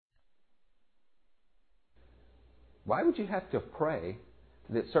Why would you have to pray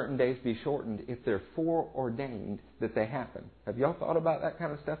that certain days be shortened if they're foreordained that they happen? Have y'all thought about that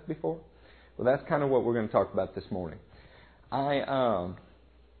kind of stuff before? Well, that's kind of what we're going to talk about this morning. I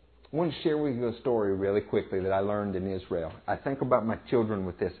want to share with you a story really quickly that I learned in Israel. I think about my children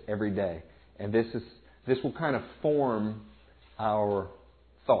with this every day, and this will kind of form our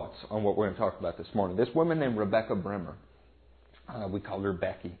thoughts on what we're going to talk about this morning. This woman named Rebecca Bremer, we called her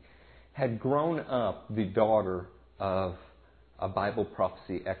Becky, had grown up the daughter of a Bible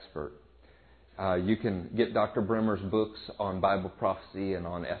prophecy expert. You can get Dr. Bremer's books on Bible prophecy and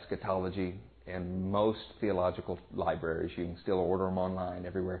on eschatology in most theological libraries. You can still order them online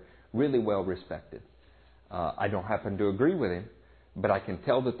everywhere. Really well respected. I don't happen to agree with him, but I can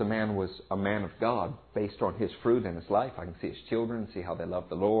tell that the man was a man of God based on his fruit in his life. I can see his children, see how they love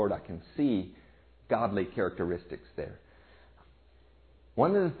the Lord. I can see godly characteristics there.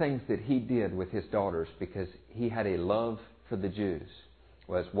 One of the things that he did with his daughters, because he had a love for the Jews,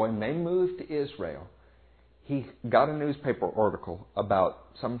 was when they moved to Israel, he got a newspaper article about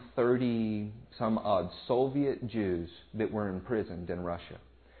some 30-some-odd Soviet Jews that were imprisoned in Russia.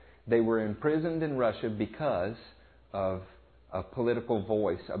 They were imprisoned in Russia because of a political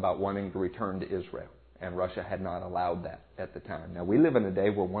voice about wanting to return to Israel. And Russia had not allowed that at the time. Now, we live in a day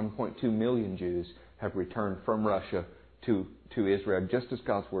where 1.2 million Jews have returned from Russia to Israel, just as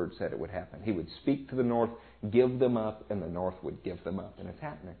God's Word said it would happen. He would speak to the north, give them up, and the north would give them up. And it's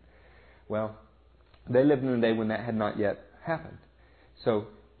happening. Well, they lived in a day when that had not yet happened. So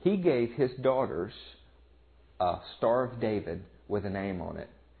he gave his daughters a Star of David with a name on it.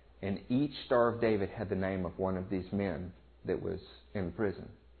 And each Star of David had the name of one of these men that was in prison.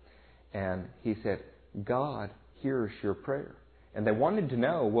 And he said, God hears your prayer. And they wanted to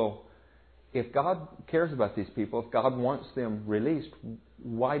know, well, if God cares about these people, if God wants them released,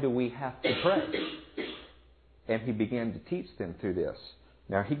 why do we have to pray? And he began to teach them through this.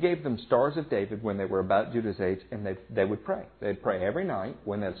 Now, he gave them Stars of David when they were about Judah's age, and they would pray. They'd pray every night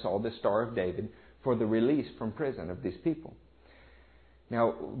when they saw the Star of David for the release from prison of these people.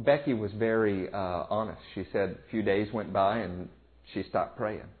 Now, Becky was very honest. She said a few days went by and she stopped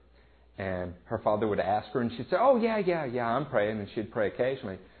praying. And her father would ask her, and she'd say, oh, yeah, I'm praying. And she'd pray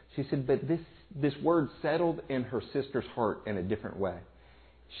occasionally. She said, but this word settled in her sister's heart in a different way.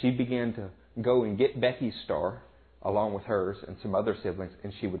 She began to go and get Becky's star, along with hers and some other siblings,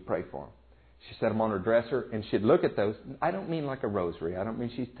 and she would pray for them. She set them on her dresser, and she'd look at those. I don't mean like a rosary. I don't mean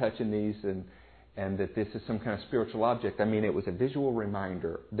she's touching these and that this is some kind of spiritual object. I mean, it was a visual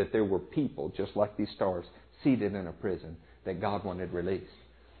reminder that there were people, just like these stars, seated in a prison that God wanted released.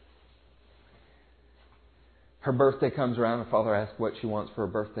 Her birthday comes around, her father asks what she wants for her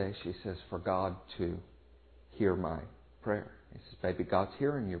birthday. She says, for God to hear my prayer. He says, baby, God's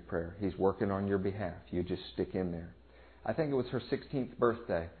hearing your prayer. He's working on your behalf. You just stick in there. I think it was her 16th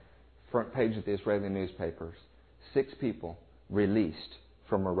birthday, front page of the Israeli newspapers. 6 people released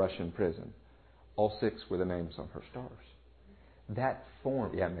from a Russian prison. All 6 were the names on her stars. That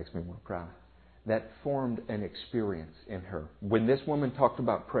formed, it makes me want to cry. That formed an experience in her. When this woman talked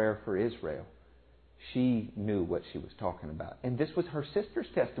about prayer for Israel, she knew what she was talking about. And this was her sister's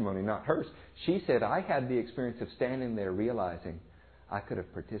testimony, not hers. She said, I had the experience of standing there realizing I could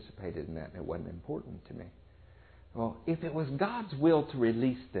have participated in that and it wasn't important to me. Well, if it was God's will to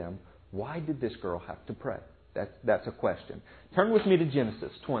release them, why did this girl have to pray? That's a question. Turn with me to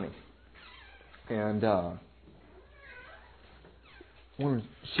Genesis 20. And I want to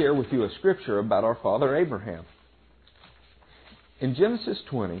share with you a scripture about our father Abraham. In Genesis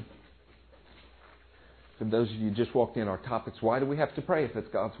 20, for those of you who just walked in, our topic's why do we have to pray if it's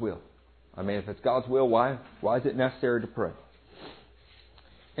God's will? I mean, if it's God's will, why is it necessary to pray?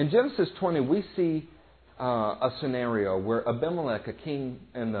 In Genesis 20, we see a scenario where Abimelech, a king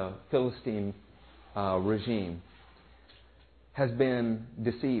in the Philistine regime, has been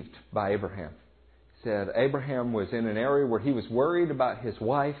deceived by Abraham. He said Abraham was in an area where he was worried about his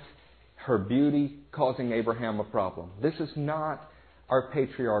wife, her beauty, causing Abraham a problem. This is not our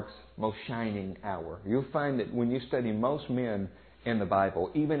patriarch's most shining hour. You'll find that when you study most men in the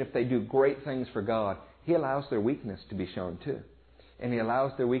Bible, even if they do great things for God, He allows their weakness to be shown too. And He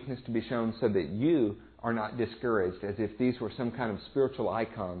allows their weakness to be shown so that you are not discouraged, as if these were some kind of spiritual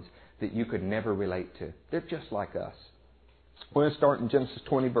icons that you could never relate to. They're just like us. We're going to start in Genesis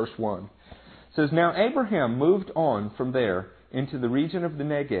 20, verse 1. It says, Now Abraham moved on from there into the region of the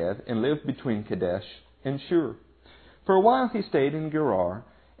Negev and lived between Kadesh and Shur. For a while he stayed in Gerar,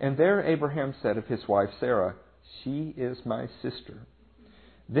 and there Abraham said of his wife Sarah, She is my sister.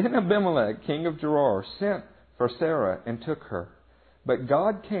 Then Abimelech, king of Gerar, sent for Sarah and took her. But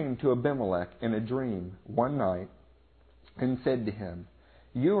God came to Abimelech in a dream one night and said to him,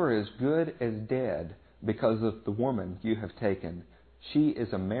 "You are as good as dead because of the woman you have taken. She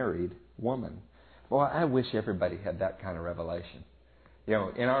is a married woman." Well, I wish everybody had that kind of revelation. You know,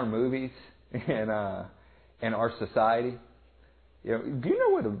 in our movies and in our society, you know, do you know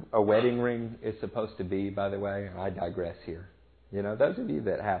what a wedding ring is supposed to be, by the way? I digress here. You know, those of you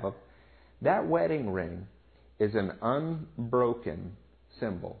that have them, that wedding ring is an unbroken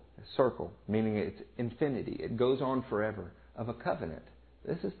symbol, a circle, meaning it's infinity. It goes on forever, of a covenant.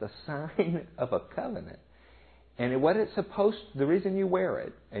 This is the sign of a covenant. And what it's supposed, the reason you wear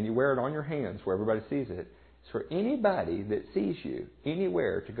it, and you wear it on your hands where everybody sees it, is for anybody that sees you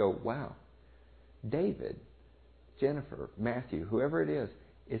anywhere to go, wow, David, Jennifer, Matthew, whoever it is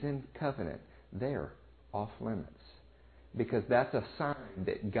in covenant. They're off limits. Because that's a sign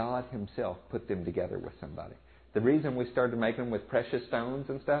that God Himself put them together with somebody. The reason we started making them with precious stones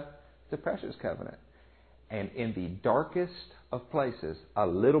and stuff, it's a precious covenant. And in the darkest of places, a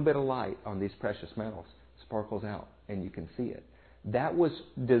little bit of light on these precious metals sparkles out, and you can see it. That was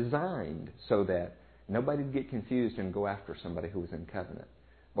designed so that nobody would get confused and go after somebody who was in covenant.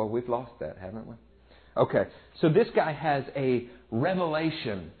 Well, we've lost that, haven't we? Okay, so this guy has a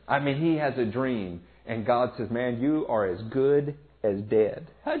revelation. I mean, he has a dream. And God says, man, you are as good as dead.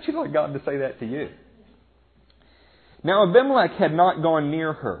 How'd you like God to say that to you? Now, Abimelech had not gone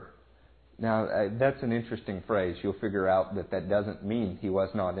near her. Now, that's an interesting phrase. You'll figure out that that doesn't mean he was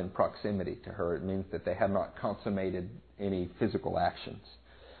not in proximity to her. It means that they had not consummated any physical actions.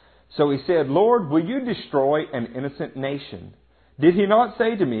 So he said, "Lord, will you destroy an innocent nation? Did He not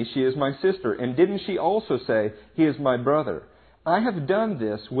say to me, 'She is my sister'? And didn't she also say, 'He is my brother'? I have done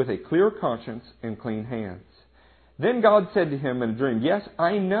this with a clear conscience and clean hands." Then God said to him in a dream, "Yes,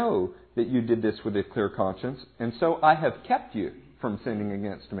 I know that you did this with a clear conscience, and so I have kept you from sinning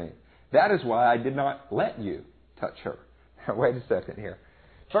against me. That is why I did not let you touch her." Now, wait a second here.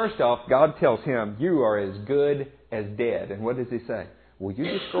 First off, God tells him, "You are as good as dead." And what does He say? Will you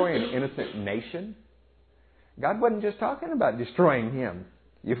destroy an innocent nation? God wasn't just talking about destroying him.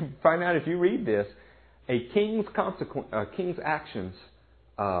 You find out if you read this, a king's actions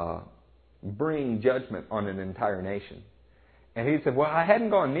bring judgment on an entire nation. And he said, well, I hadn't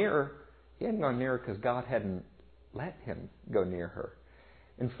gone near her. He hadn't gone near her because God hadn't let him go near her.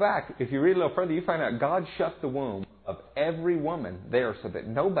 In fact, if you read a little further, you find out God shut the womb of every woman there so that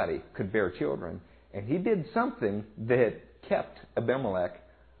nobody could bear children. And He did something that kept Abimelech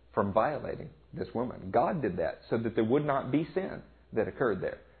from violating this woman. God did that so that there would not be sin that occurred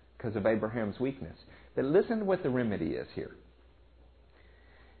there because of Abraham's weakness. But listen to what the remedy is here.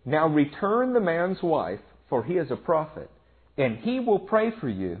 "Now return the man's wife, for he is a prophet, and he will pray for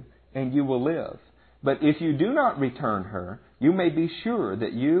you, and you will live. But if you do not return her, you may be sure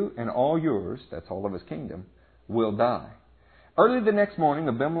that you and all yours," that's all of his kingdom, "will die." Early the next morning,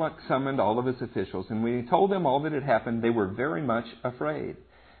 Abimelech summoned all of his officials, and when he told them all that had happened, they were very much afraid.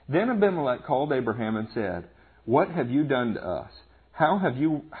 Then Abimelech called Abraham and said, "What have you done to us? How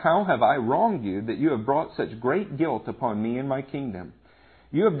have I wronged you that you have brought such great guilt upon me and my kingdom?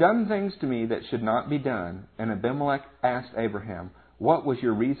 You have done things to me that should not be done." And Abimelech asked Abraham, "What was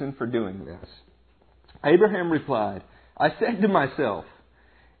your reason for doing this?" Abraham replied, "I said to myself,"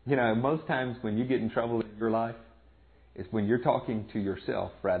 you know, most times when you get in trouble in your life, it's when you're talking to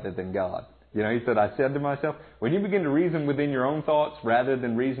yourself rather than God. You know, he said, "I said to myself," when you begin to reason within your own thoughts rather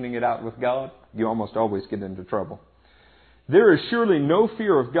than reasoning it out with God, you almost always get into trouble. "There is surely no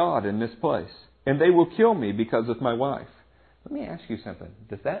fear of God in this place, and they will kill me because of my wife." Let me ask you something.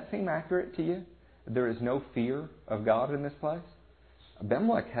 Does that seem accurate to you? There is no fear of God in this place?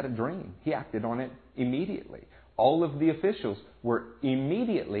 Abimelech had a dream. He acted on it immediately. All of the officials were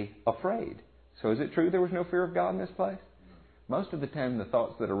immediately afraid. So is it true there was no fear of God in this place? Most of the time, the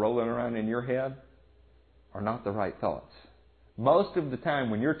thoughts that are rolling around in your head are not the right thoughts. Most of the time,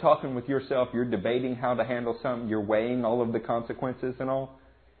 when you're talking with yourself, you're debating how to handle something, you're weighing all of the consequences and all,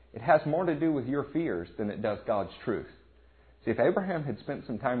 it has more to do with your fears than it does God's truth. See, if Abraham had spent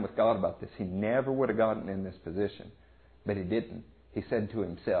some time with God about this, he never would have gotten in this position. But he didn't. He said to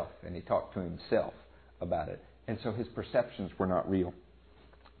himself, and he talked to himself about it. And so his perceptions were not real.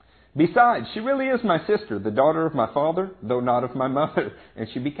 "Besides, she really is my sister, the daughter of my father, though not of my mother, and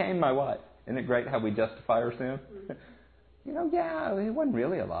she became my wife." Isn't it great how we justify our sin? You know, yeah, it wasn't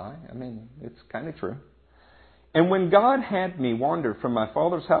really a lie. I mean, it's kind of true. "And when God had me wander from my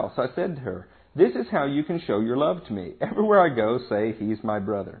father's house, I said to her, 'This is how you can show your love to me. Everywhere I go, say, he's my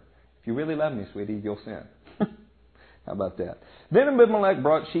brother.' If you really love me, sweetie, you'll sin." How about that? "Then Abimelech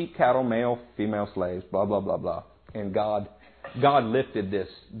brought sheep, cattle, male, female slaves, blah, blah, blah, blah." And God lifted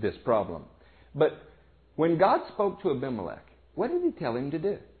this problem. But When God spoke to Abimelech, what did he tell him to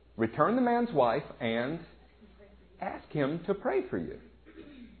do? Return the man's wife and ask him to pray for you.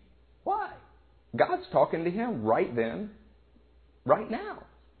 Why? God's talking to him right then, right now.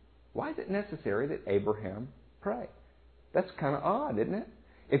 Why is it necessary that Abraham pray? That's kind of odd, isn't it?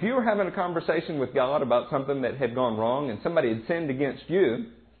 If you were having a conversation with God about something that had gone wrong and somebody had sinned against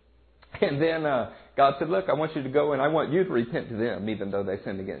you, and then God said, look, I want you to go and I want you to repent to them even though they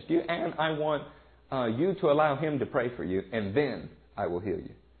sinned against you, and I want you to allow him to pray for you, and then I will heal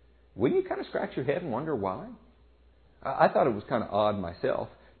you. Wouldn't you kind of scratch your head and wonder why? I thought it was kind of odd myself.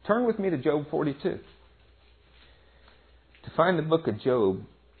 Turn with me to Job 42. To find the book of Job,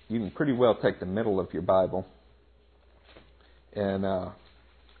 you can pretty well take the middle of your Bible, and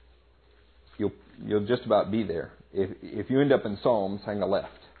you'll just about be there. If you end up in Psalms, hang a left.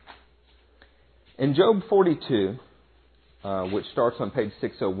 In Job 42, which starts on page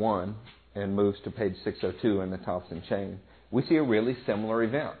 601 and moves to page 602 in the Thompson chain, we see a really similar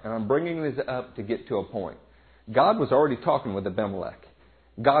event. And I'm bringing this up to get to a point. God was already talking with Abimelech.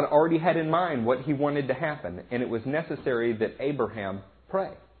 God already had in mind what he wanted to happen, and it was necessary that Abraham pray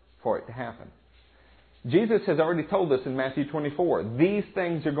for it to happen. Jesus has already told us in Matthew 24, these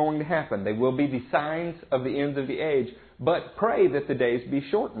things are going to happen. They will be the signs of the ends of the age, but pray that the days be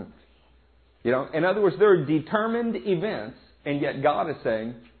shortened. In other words, there are determined events, and yet God is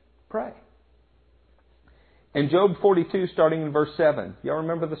saying, pray. In Job 42, starting in verse 7, y'all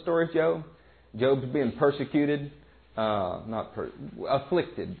remember the story of Job? Job's being persecuted,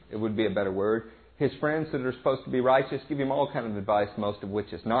 afflicted, it would be a better word. His friends that are supposed to be righteous give him all kind of advice, most of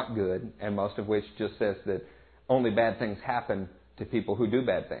which is not good, and most of which just says that only bad things happen to people who do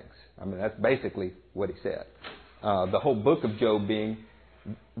bad things. I mean, that's basically what he said. The whole book of Job being,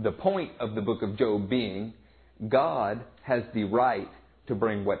 the point of the book of Job being, God has the right to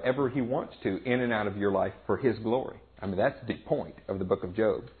bring whatever he wants to in and out of your life for his glory. I mean, that's the point of the book of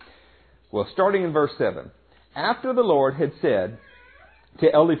Job. Well, starting in verse 7, after the Lord had said to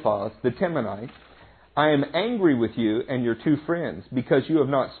Eliphaz the Temanite, I am angry with you and your two friends, because you have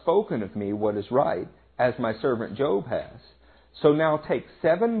not spoken of me what is right, as my servant Job has. So now take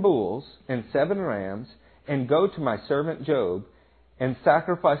 7 bulls and 7 rams, and go to my servant Job, and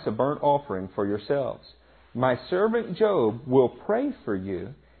sacrifice a burnt offering for yourselves. My servant Job will pray for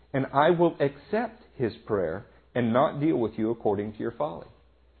you, and I will accept his prayer, and not deal with you according to your folly.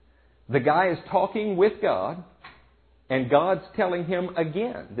 The guy is talking with God, and God's telling him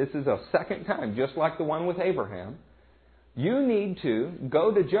again, this is a second time, just like the one with Abraham, you need to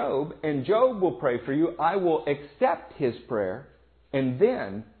go to Job, and Job will pray for you. I will accept his prayer, and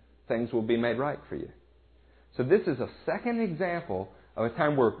then things will be made right for you. So this is a second example of a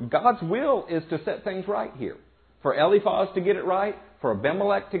time where God's will is to set things right here. For Eliphaz to get it right, for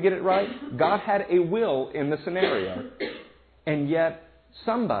Abimelech to get it right, God had a will in the scenario. And yet,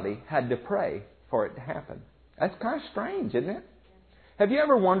 somebody had to pray for it to happen. That's kind of strange, isn't it? Have you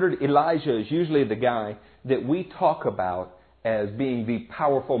ever wondered, Elijah is usually the guy that we talk about as being the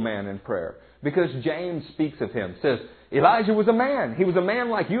powerful man in prayer. Because James speaks of him, says, Elijah was a man. He was a man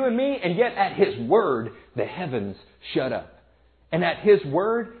like you and me, and yet at his word, the heavens shut up. And at his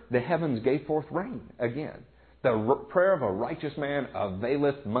word, the heavens gave forth rain again. The prayer of a righteous man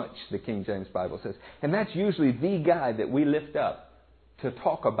availeth much, the King James Bible says. And that's usually the guy that we lift up to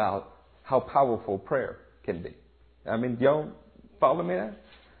talk about how powerful prayer can be. I mean, y'all follow me there?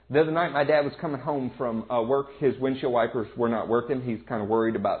 The other night, my dad was coming home from work. His windshield wipers were not working. He's kind of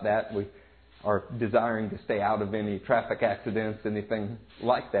worried about that. We are desiring to stay out of any traffic accidents, anything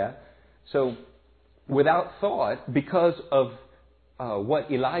like that. So, without thought, because of what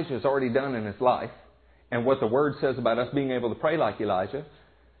Elijah has already done in his life, and what the Word says about us being able to pray like Elijah,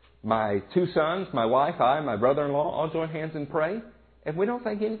 my 2 sons, my wife, my brother-in-law, all join hands and pray. And we don't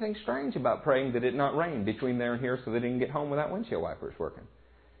think anything strange about praying that it not rain between there and here so that he can get home without windshield wipers working.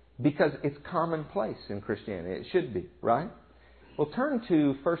 Because it's commonplace in Christianity. It should be, right? Well, turn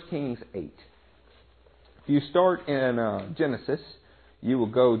to 1 Kings 8. If you start in Genesis, you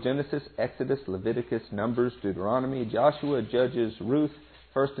will go Genesis, Exodus, Leviticus, Numbers, Deuteronomy, Joshua, Judges, Ruth,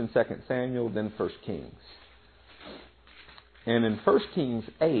 1st and 2nd Samuel, then 1 Kings. And in 1 Kings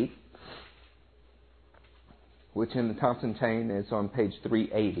 8, which in the Thompson chain is on page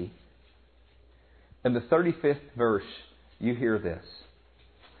 380, in the 35th verse, you hear this.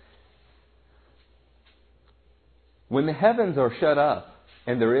 When the heavens are shut up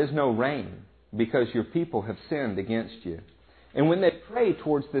and there is no rain because your people have sinned against you, and when they pray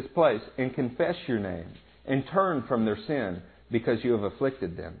towards this place and confess your name and turn from their sin because you have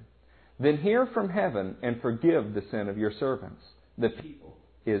afflicted them, then hear from heaven and forgive the sin of your servants, the people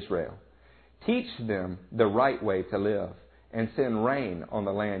Israel. Teach them the right way to live, and send rain on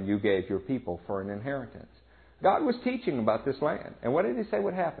the land you gave your people for an inheritance. God was teaching about this land. And what did He say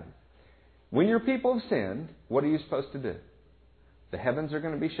would happen? When your people have sinned, what are you supposed to do? The heavens are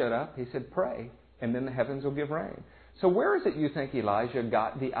going to be shut up. He said, pray, and then the heavens will give rain. So where is it you think Elijah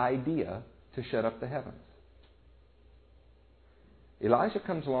got the idea to shut up the heavens? Elijah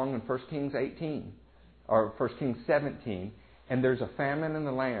comes along in 1 Kings 18, or 1 Kings 17, and there's a famine in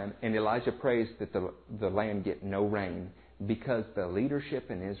the land, and Elijah prays that the land get no rain because the leadership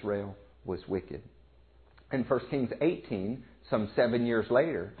in Israel was wicked. In 1 Kings 18, some 7 years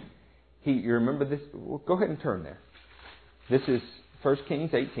later, you remember this? Well, go ahead and turn there. This is 1 Kings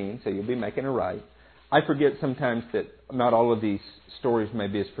 18, so you'll be making it right. I forget sometimes that not all of these stories may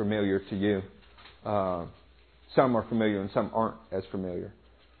be as familiar to you. Some are familiar and some aren't as familiar.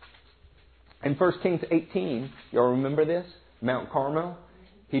 In 1 Kings 18, y'all remember this? Mount Carmel.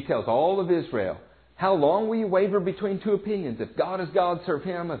 He tells all of Israel, how long will you waver between two opinions? If God is God, serve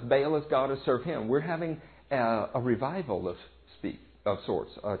Him. If Baal is God, serve Him. We're having a revival of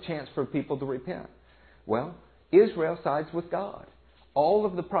sorts, a chance for people to repent. Well, Israel sides with God. All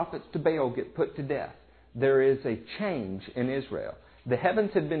of the prophets to Baal get put to death. There is a change in Israel. The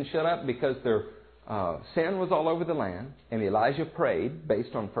heavens had been shut up because their sin was all over the land, and Elijah prayed,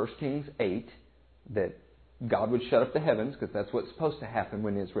 based on 1 Kings 8, that God would shut up the heavens, because that's what's supposed to happen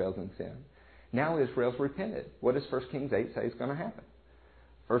when Israel's in sin. Now Israel's repented. What does 1 Kings 8 say is going to happen?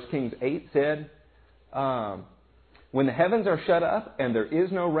 1 Kings 8 said, when the heavens are shut up and there is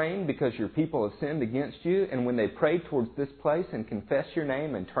no rain because your people have sinned against you, and when they pray towards this place and confess your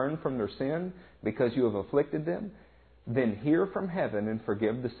name and turn from their sin because you have afflicted them, then hear from heaven and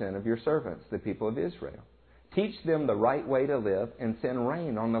forgive the sin of your servants, the people of Israel. Teach them the right way to live and send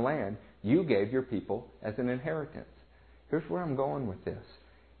rain on the land you gave your people as an inheritance. Here's where I'm going with this.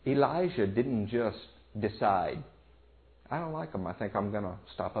 Elijah didn't just decide, I don't like them, I think I'm going to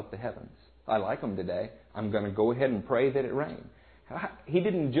stop up the heavens. I like them today. I'm going to go ahead and pray that it rain. He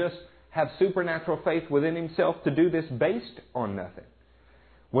didn't just have supernatural faith within himself to do this based on nothing.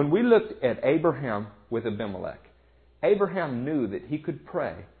 When we looked at Abraham with Abimelech, Abraham knew that he could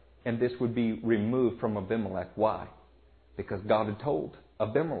pray and this would be removed from Abimelech. Why? Because God had told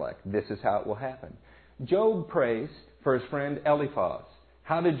Abimelech, this is how it will happen. Job prays for his friend Eliphaz.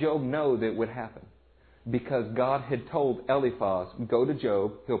 How did Job know that it would happen? Because God had told Eliphaz, go to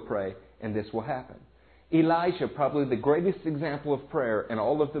Job, he'll pray, and this will happen. Elijah, probably the greatest example of prayer in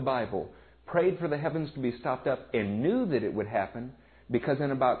all of the Bible, prayed for the heavens to be stopped up and knew that it would happen because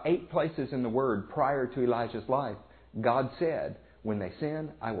in about 8 places in the Word prior to Elijah's life, God said, when they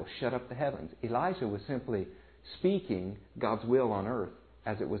sin, I will shut up the heavens. Elijah was simply speaking God's will on earth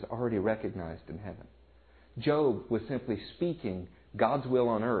as it was already recognized in heaven. Job was simply speaking God's will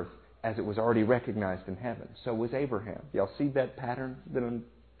on earth as it was already recognized in heaven. So was Abraham. Y'all see that pattern that I'm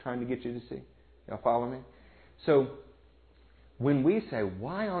trying to get you to see? Y'all follow me? So when we say,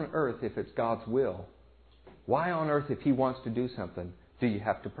 why on earth, if it's God's will, why on earth, if He wants to do something, do you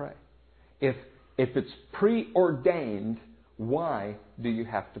have to pray? If it's preordained, why do you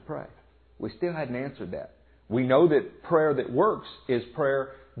have to pray? We still hadn't answered that. We know that prayer that works is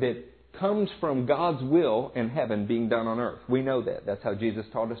prayer that comes from God's will in heaven being done on earth. We know that. That's how Jesus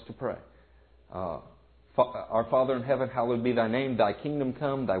taught us to pray. Our Father in heaven, hallowed be Thy name. Thy kingdom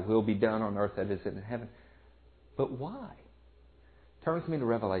come. Thy will be done on earth as it is in heaven. But why? Turn with me to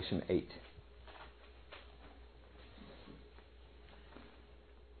Revelation 8.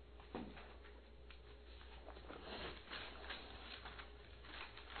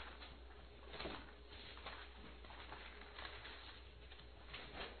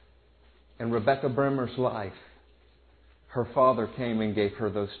 In Rebecca Bremer's life, her father came and gave her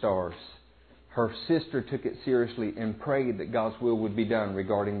those stars. Her sister took it seriously and prayed that God's will would be done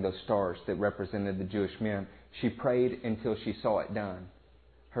regarding those stars that represented the Jewish men. She prayed until she saw it done.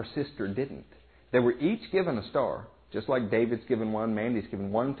 Her sister didn't. They were each given a star, just like David's given one, Mandy's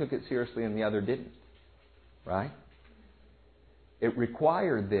given one, took it seriously and the other didn't. Right? It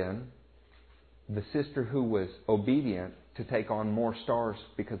required then the sister who was obedient to take on more stars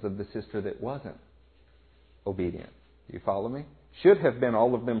because of the sister that wasn't obedient. Do you follow me? Should have been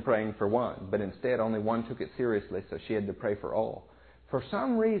all of them praying for one, but instead only one took it seriously, so she had to pray for all. For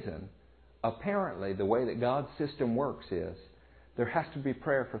some reason, apparently the way that God's system works is there has to be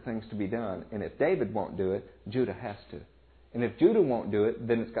prayer for things to be done, and if David won't do it, Judah has to. And if Judah won't do it,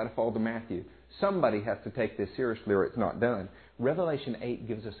 then it's got to fall to Matthew. Somebody has to take this seriously or it's not done. Revelation 8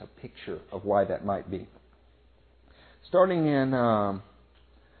 gives us a picture of why that might be. Starting in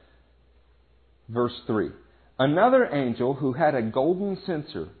verse 3. Another angel who had a golden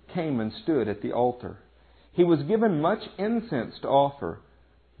censer came and stood at the altar. He was given much incense to offer,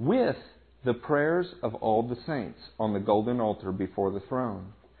 with the prayers of all the saints on the golden altar before the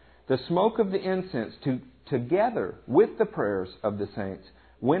throne. The smoke of the incense, together with the prayers of the saints,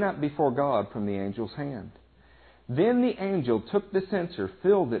 went up before God from the angel's hand. Then the angel took the censer,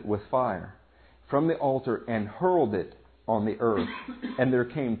 filled it with fire from the altar, and hurled it on the earth. And there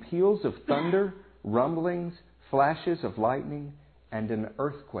came peals of thunder, rumblings, flashes of lightning, and an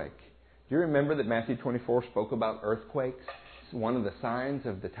earthquake. Do you remember that Matthew 24 spoke about earthquakes? It's one of the signs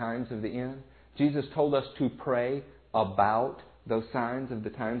of the times of the end. Jesus told us to pray about those signs of the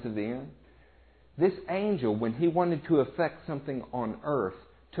times of the end. This angel, when he wanted to effect something on earth,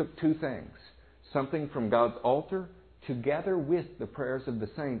 took two things. Something from God's altar together with the prayers of the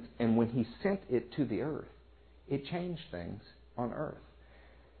saints. And when he sent it to the earth, it changed things on earth.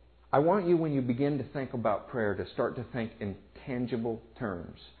 I want you, when you begin to think about prayer, to start to think in tangible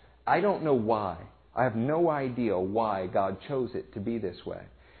terms. I don't know why. I have no idea why God chose it to be this way.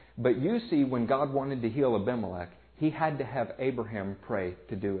 But you see, when God wanted to heal Abimelech, He had to have Abraham pray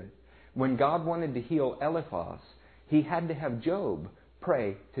to do it. When God wanted to heal Eliphaz, He had to have Job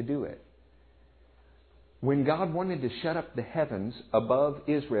pray to do it. When God wanted to shut up the heavens above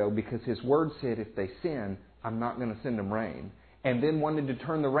Israel because His Word said if they sin, I'm not going to send them rain, and then wanted to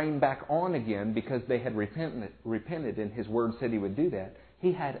turn the rain back on again because they had repented and His Word said He would do that,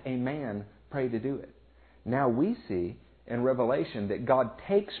 He had a man pray to do it. Now we see in Revelation that God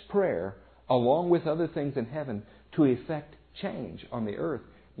takes prayer along with other things in heaven to effect change on the earth.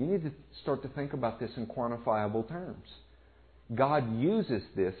 You need to start to think about this in quantifiable terms. God uses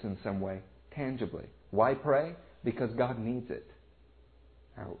this in some way tangibly. Why pray? Because God needs it.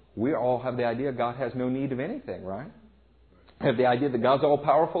 Now, we all have the idea God has no need of anything, right? Have the idea that God's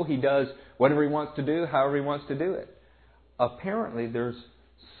all-powerful. He does whatever He wants to do, however He wants to do it. Apparently, there's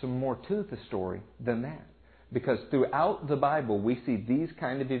some more to the story than that. Because throughout the Bible, we see these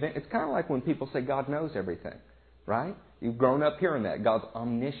kind of events. It's kind of like when people say God knows everything, right? You've grown up hearing that. God's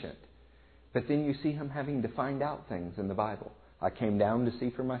omniscient. But then you see Him having to find out things in the Bible. I came down to see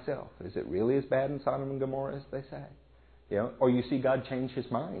for myself. Is it really as bad in Sodom and Gomorrah as they say? You know, or you see God change His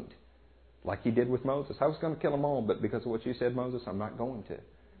mind, like He did with Moses. I was going to kill them all, but because of what you said, Moses, I'm not going to.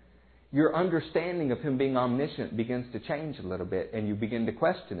 Your understanding of Him being omniscient begins to change a little bit, and you begin to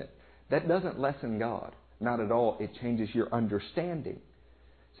question it. That doesn't lessen God. Not at all. It changes your understanding.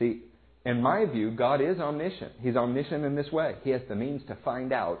 See, in my view, God is omniscient. He's omniscient in this way. He has the means to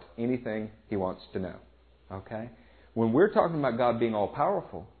find out anything He wants to know. Okay? When we're talking about God being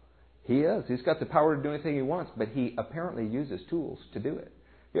all-powerful, He is. He's got the power to do anything He wants, but He apparently uses tools to do it.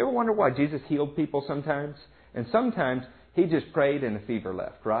 You ever wonder why Jesus healed people sometimes? And sometimes He just prayed and a fever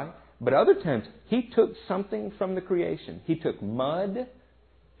left, right? But other times, He took something from the creation. He took mud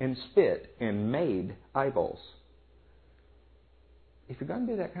and spit and made eyeballs. If you're going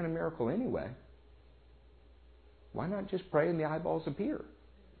to do that kind of miracle anyway, why not just pray and the eyeballs appear?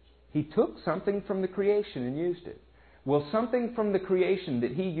 He took something from the creation and used it. Well, something from the creation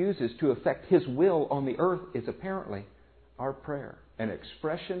that He uses to effect His will on the earth is apparently our prayer, an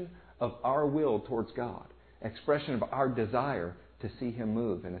expression of our will towards God, expression of our desire to see Him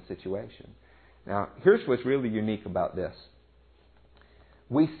move in a situation. Now, here's what's really unique about this.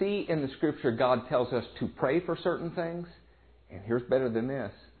 We see in the Scripture God tells us to pray for certain things, and here's better than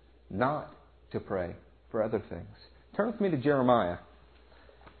this, not to pray for other things. Turn with me to Jeremiah.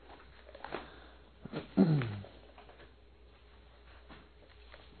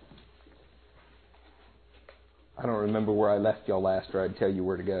 I don't remember where I left y'all last, or I'd tell you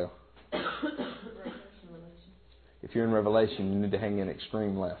where to go. If you're in Revelation, you need to hang in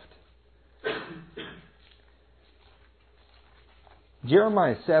extreme left.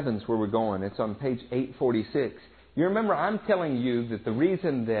 Jeremiah 7 is where we're going. It's on page 846. You remember, I'm telling you that the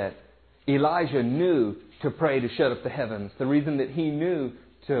reason that Elijah knew to pray to shut up the heavens, the reason that he knew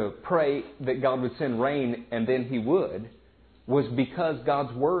to pray that God would send rain and then He would, was because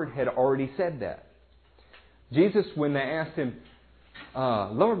God's Word had already said that. Jesus, when they asked Him,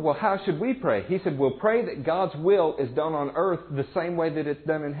 Lord, well, how should we pray? He said, we'll pray that God's will is done on earth the same way that it's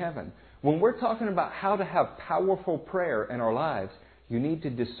done in heaven. When we're talking about how to have powerful prayer in our lives, you need to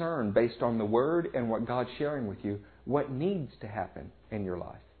discern based on the Word and what God's sharing with you what needs to happen in your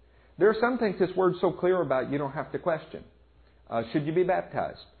life. There are some things this Word's so clear about you don't have to question. Should you be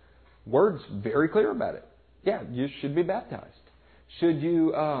baptized? Word's very clear about it. Yeah, you should be baptized. Should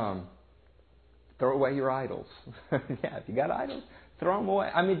you throw away your idols? Yeah, if you got idols, throw them away.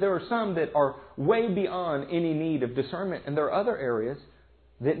 I mean, there are some that are way beyond any need of discernment, and there are other areas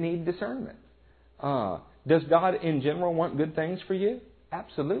that need discernment. Does God in general want good things for you?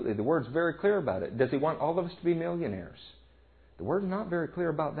 Absolutely. The Word's very clear about it. Does He want all of us to be millionaires? The Word's not very clear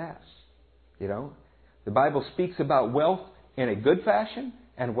about that. You know, the Bible speaks about wealth in a good fashion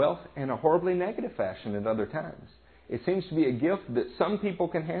and wealth in a horribly negative fashion at other times. It seems to be a gift that some people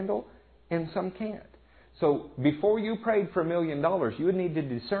can handle and some can't. So before you prayed for $1 million, you would need to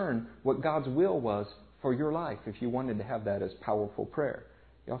discern what God's will was for your life if you wanted to have that as powerful prayer.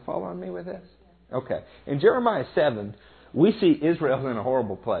 Y'all following me with this? Okay. In Jeremiah 7, we see Israel's in a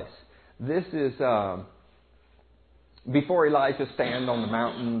horrible place. This is before Elijah stand on the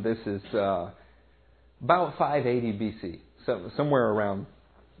mountain. This is about 580 BC, so somewhere around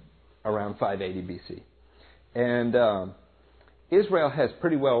 580 BC. And Israel has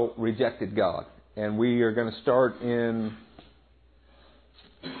pretty well rejected God. And we are going to start in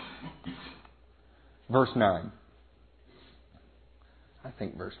verse 9. I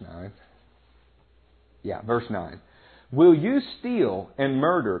think verse 9. Yeah, verse 9. Will you steal and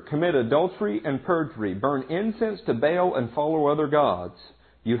murder, commit adultery and perjury, burn incense to Baal and follow other gods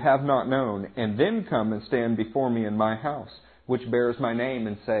you have not known, and then come and stand before me in my house, which bears my name,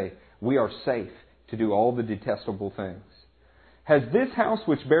 and say, we are safe to do all the detestable things? Has this house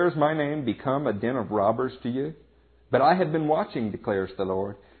which bears my name become a den of robbers to you? But I have been watching, declares the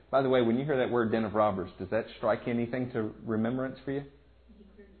Lord. By the way, when you hear that word den of robbers, does that strike anything to remembrance for you?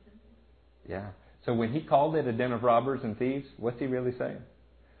 Yeah. So when He called it a den of robbers and thieves, what's He really saying?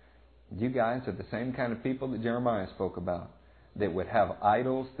 You guys are the same kind of people that Jeremiah spoke about, that would have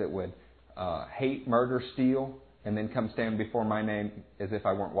idols, that would hate, murder, steal, and then come stand before my name as if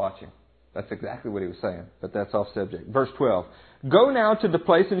I weren't watching. That's exactly what he was saying, but that's off subject. Verse 12. Go now to the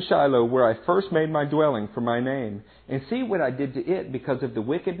place in Shiloh where I first made my dwelling for my name, and see what I did to it because of the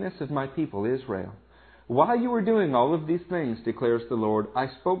wickedness of my people Israel. While you were doing all of these things, declares the Lord, I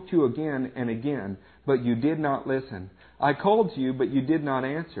spoke to you again and again, but you did not listen. I called to you, but you did not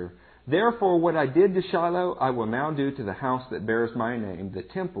answer. Therefore, what I did to Shiloh, I will now do to the house that bears my name, the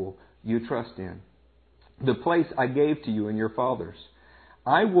temple you trust in, the place I gave to you and your fathers.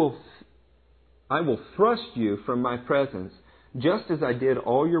 I will thrust you from my presence, just as I did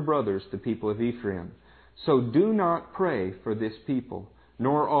all your brothers, the people of Ephraim. So do not pray for this people,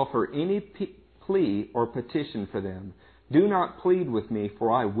 nor offer any plea or petition for them. Do not plead with me,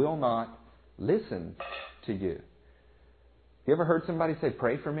 for I will not listen to you. You ever heard somebody say,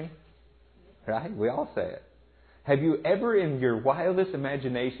 pray for me? Right? We all say it. Have you ever in your wildest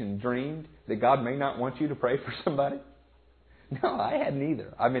imagination dreamed that God may not want you to pray for somebody? No, I hadn't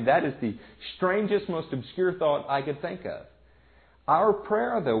either. I mean, that is the strangest, most obscure thought I could think of. Our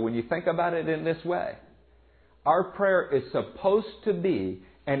prayer, though, when you think about it in this way, our prayer is supposed to be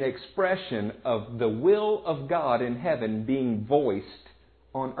an expression of the will of God in heaven being voiced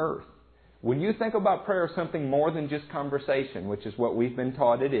on earth. When you think about prayer as something more than just conversation, which is what we've been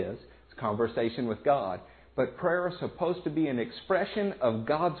taught it is, it's conversation with God, but prayer is supposed to be an expression of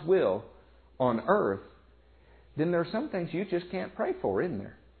God's will on earth, then there are some things you just can't pray for, isn't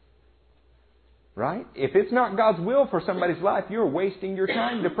there? Right? If it's not God's will for somebody's life, you're wasting your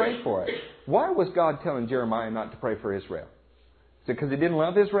time to pray for it. Why was God telling Jeremiah not to pray for Israel? Is it because He didn't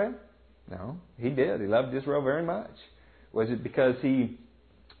love Israel? No, He did. He loved Israel very much. Was it because He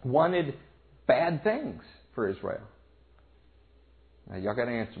wanted bad things for Israel? Now, y'all got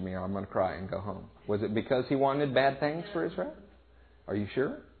to answer me or I'm going to cry and go home. Was it because He wanted bad things for Israel? Are you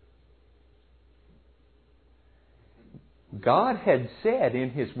sure? God had said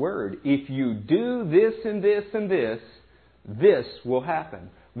in His Word, if you do this and this and this, this will happen.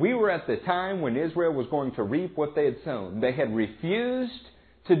 We were at the time when Israel was going to reap what they had sown. They had refused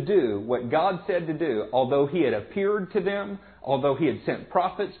to do what God said to do, although He had appeared to them, although He had sent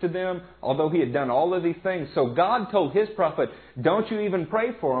prophets to them, although He had done all of these things. So God told His prophet, don't you even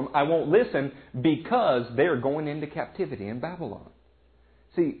pray for them. I won't listen because they're going into captivity in Babylon.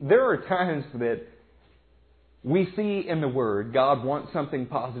 See, there are times that we see in the Word, God wants something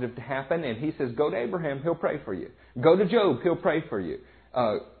positive to happen, and He says, go to Abraham, he'll pray for you. Go to Job, he'll pray for you.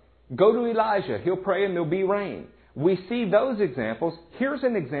 Go to Elijah, he'll pray and there'll be rain. We see those examples. Here's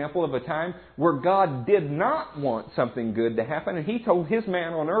an example of a time where God did not want something good to happen, and He told His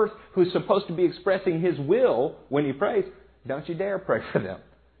man on earth, who's supposed to be expressing His will when he prays, don't you dare pray for them.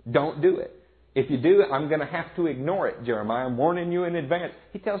 Don't do it. If you do, I'm going to have to ignore it, Jeremiah. I'm warning you in advance.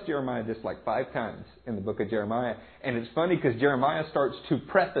 He tells Jeremiah this like 5 times in the book of Jeremiah. And it's funny because Jeremiah starts to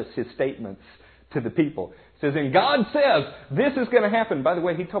preface his statements to the people. He says, and God says, this is going to happen. By the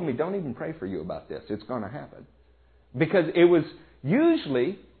way, He told me, don't even pray for you about this. It's going to happen. Because it was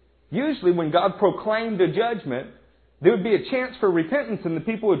usually when God proclaimed a judgment, there would be a chance for repentance and the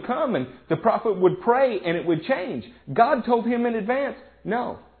people would come and the prophet would pray and it would change. God told him in advance,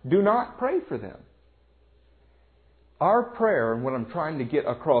 No, do not pray for them. Our prayer, and what I'm trying to get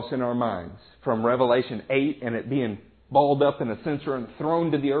across in our minds from Revelation 8 and it being balled up in a censer and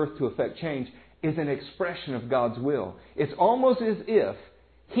thrown to the earth to effect change, is an expression of God's will. It's almost as if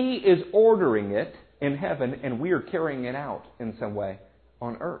He is ordering it in heaven and we are carrying it out in some way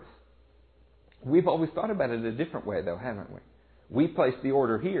on earth. We've always thought about it a different way, though, haven't we? We place the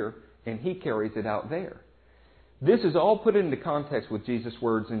order here and He carries it out there. This is all put into context with Jesus'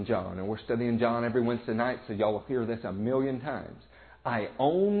 words in John. And we're studying John every Wednesday night, so y'all will hear this a million times. I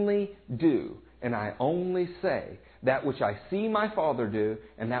only do and I only say that which I see my Father do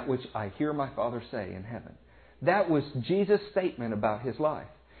and that which I hear my Father say in heaven. That was Jesus' statement about His life.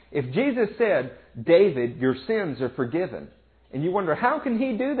 If Jesus said, David, your sins are forgiven, and you wonder, how can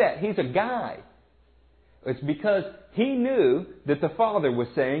He do that? He's a guy. It's because He knew that the Father was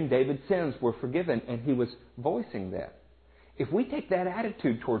saying David's sins were forgiven, and He was voicing that. If we take that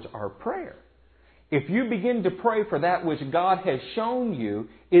attitude towards our prayer, if you begin to pray for that which God has shown you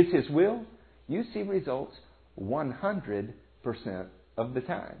is His will, you see results 100% of the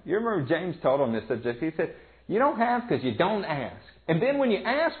time. You remember James taught on this subject. He said, you don't have because you don't ask. And then when you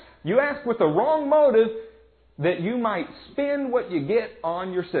ask with the wrong motive that you might spend what you get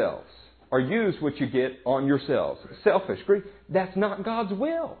on yourselves. Or use what you get on yourselves. Selfish, greed. That's not God's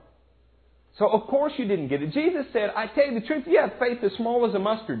will. So of course you didn't get it. Jesus said, I tell you the truth, you have faith as small as a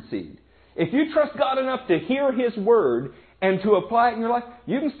mustard seed. If you trust God enough to hear His word and to apply it in your life,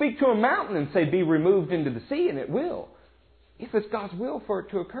 you can speak to a mountain and say, be removed into the sea, and it will. If it's God's will for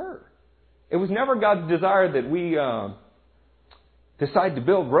it to occur. It was never God's desire that we decide to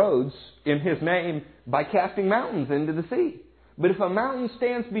build roads in His name by casting mountains into the sea. But if a mountain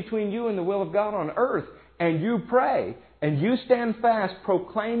stands between you and the will of God on earth, and you pray, and you stand fast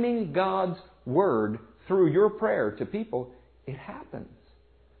proclaiming God's word through your prayer to people, it happens.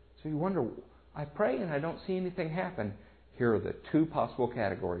 So you wonder, I pray and I don't see anything happen. Here are the two possible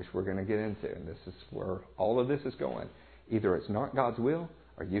categories we're going to get into, and this is where all of this is going. Either it's not God's will,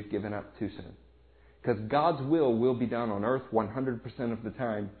 or you've given up too soon. Because God's will be done on earth 100% of the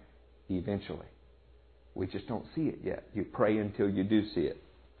time, eventually. We just don't see it yet. You pray until you do see it.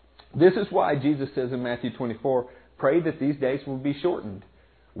 This is why Jesus says in Matthew 24, pray that these days will be shortened.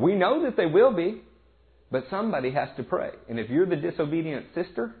 We know that they will be, but somebody has to pray. And if you're the disobedient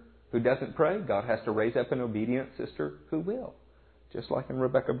sister who doesn't pray, God has to raise up an obedient sister who will. Just like in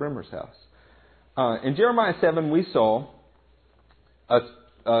Rebecca Brimmer's house. In Jeremiah 7, we saw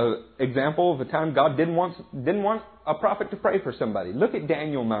an example of a time God didn't want a prophet to pray for somebody. Look at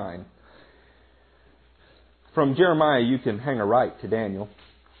Daniel 9. From Jeremiah, you can hang a right to Daniel.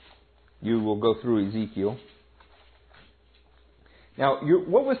 You will go through Ezekiel. Now,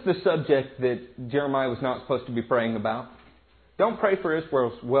 what was the subject that Jeremiah was not supposed to be praying about? Don't pray for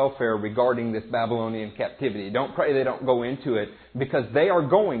Israel's welfare regarding this Babylonian captivity. Don't pray they don't go into it, because they are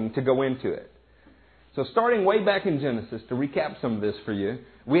going to go into it. So starting way back in Genesis, to recap some of this for you,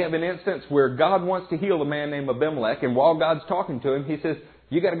 we have an instance where God wants to heal a man named Abimelech, and while God's talking to him, He says,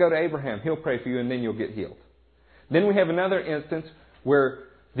 you got to go to Abraham. He'll pray for you, and then you'll get healed. Then we have another instance where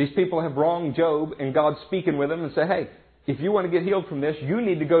these people have wronged Job, and God's speaking with them and say, hey, if you want to get healed from this, you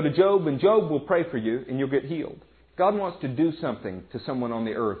need to go to Job, and Job will pray for you, and you'll get healed. God wants to do something to someone on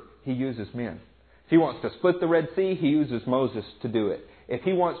the earth. He uses men. If He wants to split the Red Sea, He uses Moses to do it. If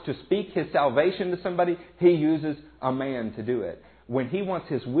He wants to speak His salvation to somebody, He uses a man to do it. When He wants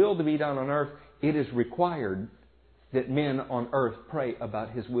His will to be done on earth, it is required that men on earth pray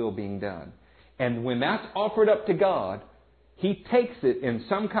about His will being done. And when that's offered up to God, He takes it in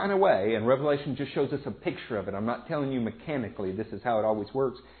some kind of way, and Revelation just shows us a picture of it. I'm not telling you mechanically this is how it always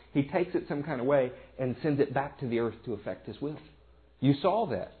works. He takes it some kind of way and sends it back to the earth to effect His will. You saw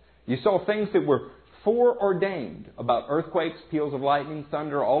that. You saw things that were foreordained about earthquakes, peals of lightning,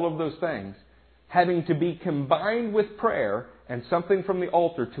 thunder, all of those things, having to be combined with prayer and something from the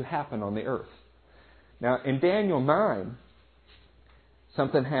altar to happen on the earth. Now, in Daniel 9,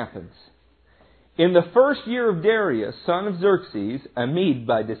 something happens. In the first year of Darius, son of Xerxes, a Mede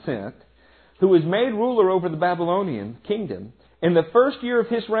by descent, who was made ruler over the Babylonian kingdom, in the first year of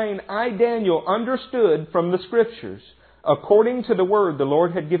his reign, I, Daniel, understood from the Scriptures, according to the word the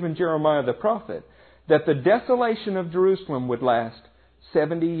Lord had given Jeremiah the prophet, that the desolation of Jerusalem would last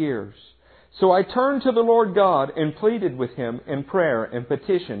 70 years. So I turned to the Lord God and pleaded with Him in prayer and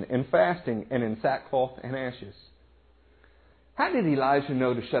petition and fasting and in sackcloth and ashes. How did Elijah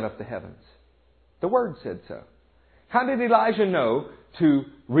know to shut up the heavens? The Word said so. How did Elijah know to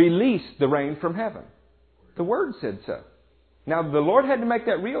release the rain from heaven? The Word said so. Now, the Lord had to make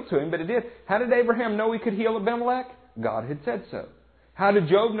that real to him, but it did. How did Abraham know he could heal Abimelech? God had said so. How did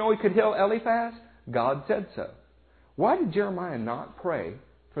Job know he could heal Eliphaz? God said so. Why did Jeremiah not pray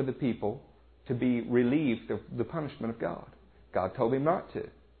for the people to be relieved of the punishment of God? God told him not to.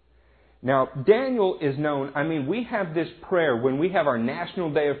 Now, Daniel is known, we have this prayer when we have our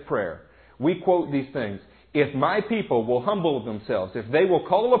National Day of Prayer. We quote these things. If my people will humble themselves, if they will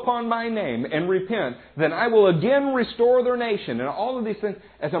call upon my name and repent, then I will again restore their nation. And all of these things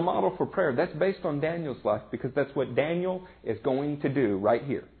as a model for prayer. That's based on Daniel's life because that's what Daniel is going to do right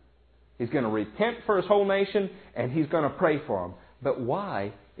here. He's going to repent for his whole nation and he's going to pray for them. But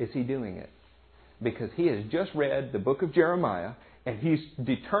why is he doing it? Because he has just read the book of Jeremiah and he's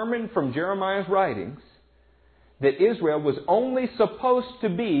determined from Jeremiah's writings that Israel was only supposed to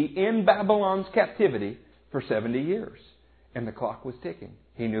be in Babylon's captivity for 70 years. And the clock was ticking.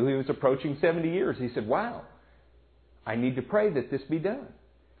 He knew he was approaching 70 years. He said, wow, I need to pray that this be done.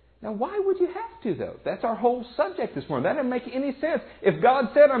 Now, why would you have to, though? That's our whole subject this morning. That doesn't make any sense. If God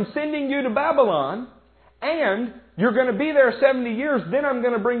said, I'm sending you to Babylon, and you're going to be there 70 years, then I'm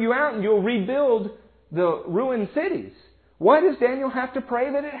going to bring you out and you'll rebuild the ruined cities. Why does Daniel have to pray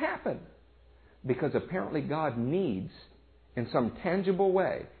that it happen? Because apparently God needs, in some tangible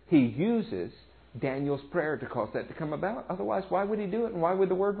way, He uses Daniel's prayer to cause that to come about. Otherwise, why would He do it and why would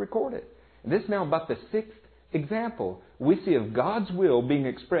the Word record it? And this is now about the sixth example we see of God's will being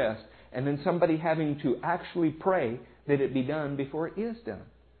expressed and then somebody having to actually pray that it be done before it is done.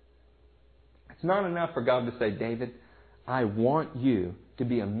 It's not enough for God to say, David, I want you to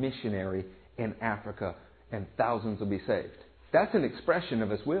be a missionary in Africa and thousands will be saved. That's an expression of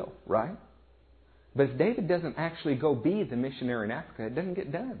His will, right? But if David doesn't actually go be the missionary in Africa, it doesn't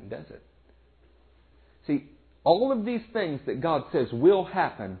get done, does it? See, all of these things that God says will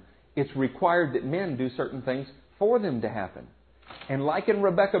happen, it's required that men do certain things for them to happen. And like in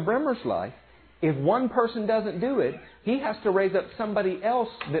Rebecca Bremer's life, if one person doesn't do it, he has to raise up somebody else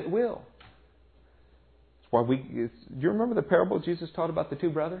that will. That's why do you remember the parable Jesus taught about the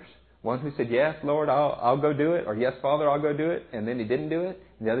two brothers? One who said, yes, Lord, I'll go do it, or yes, Father, I'll go do it, and then he didn't do it.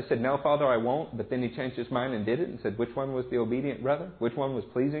 And the other said, no, Father, I won't, but then he changed his mind and did it and said, which one was the obedient brother? Which one was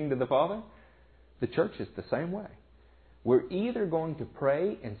pleasing to the Father? The church is the same way. We're either going to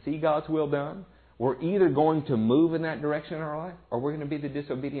pray and see God's will done, we're either going to move in that direction in our life, or we're going to be the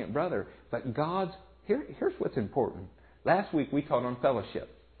disobedient brother. But here's what's important. Last week we taught on fellowship,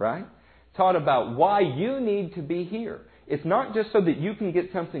 right? Taught about why you need to be here. It's not just so that you can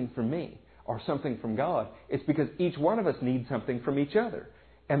get something from me or something from God. It's because each one of us needs something from each other.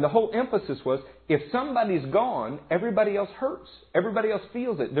 And the whole emphasis was, if somebody's gone, everybody else hurts. Everybody else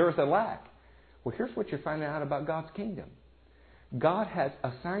feels it. There's a lack. Well, here's what you're finding out about God's kingdom. God has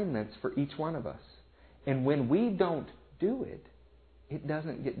assignments for each one of us. And when we don't do it, it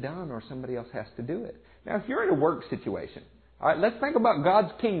doesn't get done or somebody else has to do it. Now, if you're in a work situation, all right, let's think about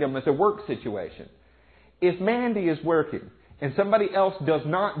God's kingdom as a work situation. If Mandy is working and somebody else does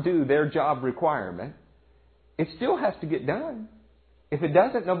not do their job requirement, it still has to get done. If it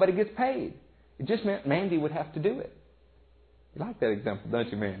doesn't, nobody gets paid. It just meant Mandy would have to do it. You like that example,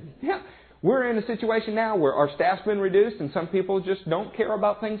 don't you, Mandy? Yeah. We're in a situation now where our staff's been reduced and some people just don't care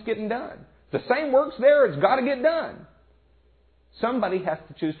about things getting done. The same work's there, it's got to get done. Somebody has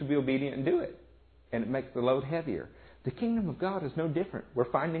to choose to be obedient and do it. And it makes the load heavier. The kingdom of God is no different.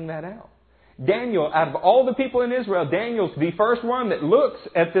 We're finding that out. Daniel, out of all the people in Israel, Daniel's the first one that looks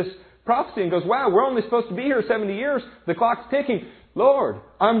at this prophecy and goes, wow, we're only supposed to be here 70 years. The clock's ticking. Lord,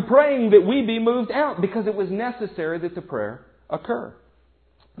 I'm praying that we be moved out because it was necessary that the prayer occur.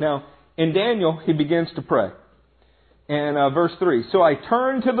 Now, in Daniel, he begins to pray. And verse 3, so I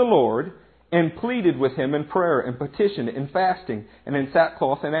turned to the Lord and pleaded with Him in prayer and petitioned in fasting and in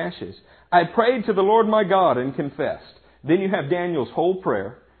sackcloth and ashes. I prayed to the Lord my God and confessed. Then you have Daniel's whole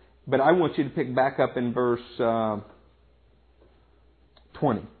prayer. But I want you to pick back up in verse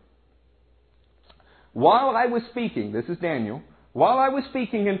 20. While I was speaking, this is Daniel, while I was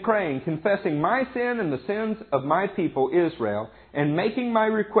speaking and praying, confessing my sin and the sins of my people Israel, and making my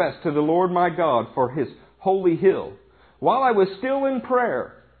request to the Lord my God for His holy hill, while I was still in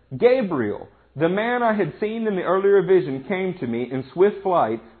prayer, Gabriel, the man I had seen in the earlier vision, came to me in swift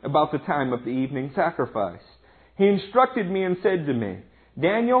flight about the time of the evening sacrifice. He instructed me and said to me,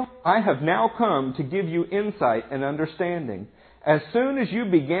 Daniel, I have now come to give you insight and understanding. As soon as you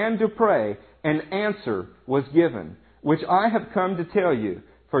began to pray, an answer was given, which I have come to tell you,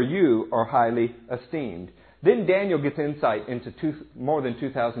 for you are highly esteemed. Then Daniel gets insight into more than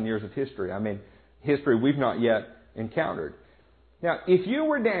 2,000 years of history. History we've not yet encountered. Now, if you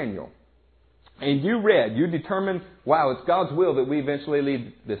were Daniel, and you determined, wow, it's God's will that we eventually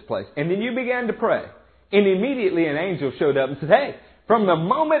leave this place. And then you began to pray. And immediately an angel showed up and said, hey, From the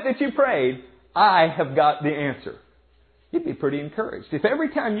moment that you prayed, I have got the answer. You'd be pretty encouraged. If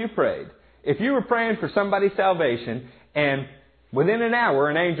every time you prayed, if you were praying for somebody's salvation and within an hour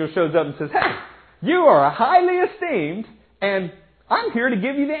an angel shows up and says, hey, you are highly esteemed and I'm here to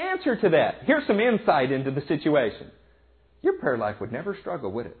give you the answer to that. Here's some insight into the situation. Your prayer life would never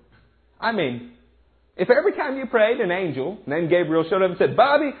struggle, would it? I mean, if every time you prayed, an angel named Gabriel showed up and said,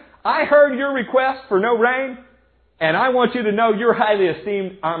 Bobby, I heard your request for no rain, and I want you to know you're highly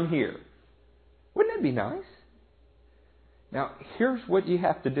esteemed. I'm here. Wouldn't that be nice? Now, here's what you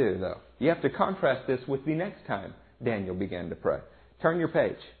have to do, though. You have to contrast this with the next time Daniel began to pray. Turn your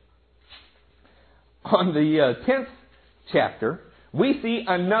page. On the 10th chapter, we see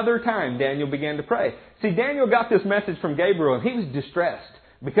another time Daniel began to pray. See, Daniel got this message from Gabriel, and he was distressed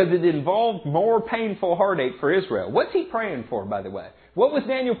because it involved more painful heartache for Israel. What's he praying for, by the way? What was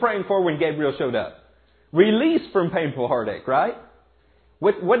Daniel praying for when Gabriel showed up? Release from painful heartache, right?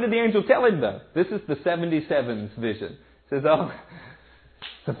 What did the angel tell him, though? This is the 77's vision. It says, oh,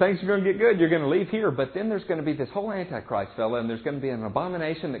 so things are going to get good. You're going to leave here, but then there's going to be this whole Antichrist fella, and there's going to be an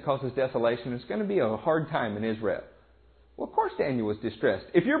abomination that causes desolation. It's going to be a hard time in Israel. Well, of course Daniel was distressed.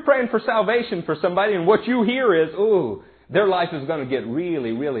 If you're praying for salvation for somebody and what you hear is, ooh, their life is going to get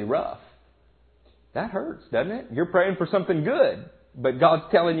really, really rough. That hurts, doesn't it? You're praying for something good, but God's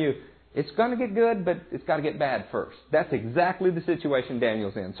telling you it's going to get good, but it's got to get bad first. That's exactly the situation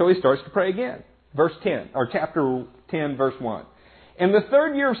Daniel's in. So he starts to pray again. Verse 10, or chapter 10, verse 1. In the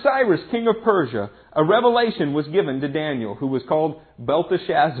 3rd year of Cyrus, king of Persia, a revelation was given to Daniel, who was called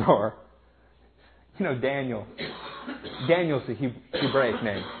Belteshazzar. You know, Daniel's a Hebraic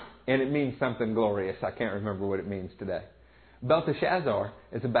name, and it means something glorious. I can't remember what it means today. Belteshazzar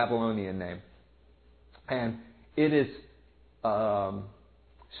is a Babylonian name, and it is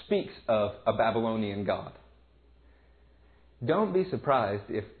speaks of a Babylonian god. Don't be surprised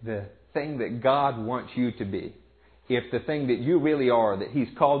if the thing that God wants you to be, if the thing that you really are, that He's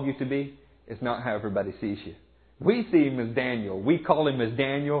called you to be, is not how everybody sees you. We see him as Daniel. We call him as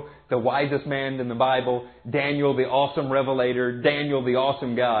Daniel, the wisest man in the Bible. Daniel, the awesome revelator. Daniel, the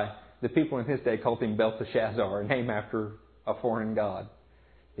awesome guy. The people in his day called him Belteshazzar, a name after a foreign god.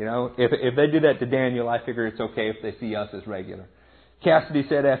 You know, if they do that to Daniel, I figure it's okay if they see us as regular. Cassidy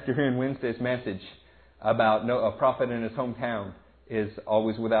said after hearing Wednesday's message about a prophet in his hometown is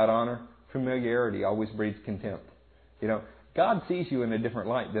always without honor, familiarity always breeds contempt. You know, God sees you in a different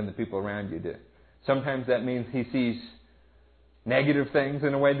light than the people around you do. Sometimes that means He sees negative things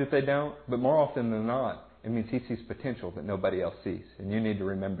in a way that they don't, but more often than not, it means He sees potential that nobody else sees, and you need to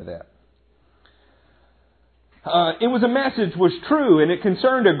remember that. It was a message was true, and it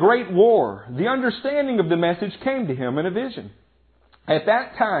concerned a great war. The understanding of the message came to him in a vision. At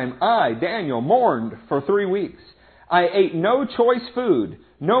that time, I, Daniel, mourned for 3 weeks. I ate no choice food.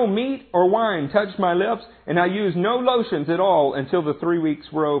 No meat or wine touched my lips, and I used no lotions at all until the 3 weeks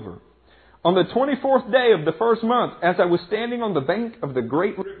were over. On the 24th day of the first month, as I was standing on the bank of the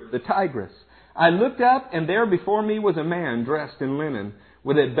great river, the Tigris, I looked up, and there before me was a man dressed in linen,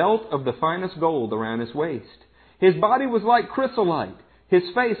 with a belt of the finest gold around his waist. His body was like chrysolite, his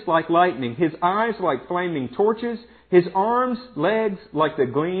face like lightning, his eyes like flaming torches, his arms, legs like the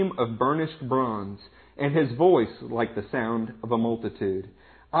gleam of burnished bronze, and his voice like the sound of a multitude.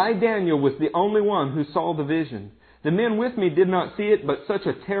 I, Daniel, was the only one who saw the vision. The men with me did not see it, but such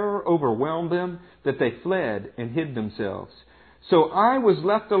a terror overwhelmed them that they fled and hid themselves. So I was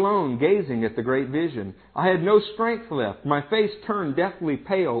left alone, gazing at the great vision. I had no strength left. My face turned deathly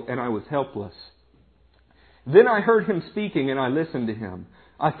pale, and I was helpless. Then I heard him speaking, and I listened to him.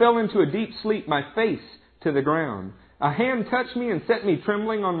 I fell into a deep sleep, my face to the ground. A hand touched me and set me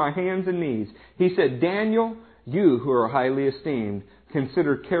trembling on my hands and knees. He said, Daniel, you who are highly esteemed,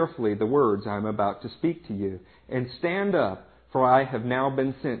 consider carefully the words I am about to speak to you, and stand up, for I have now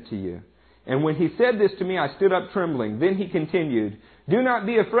been sent to you. And when he said this to me, I stood up trembling. Then he continued, Do not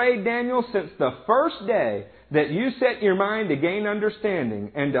be afraid, Daniel, since the first day that you set your mind to gain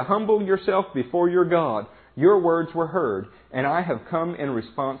understanding and to humble yourself before your God, your words were heard, and I have come in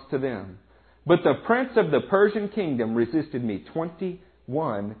response to them. But the prince of the Persian kingdom resisted me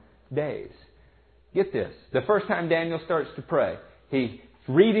 21 days. Get this. The first time Daniel starts to pray, he's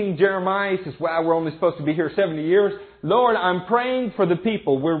reading Jeremiah. He says, wow, we're only supposed to be here 70 years. Lord, I'm praying for the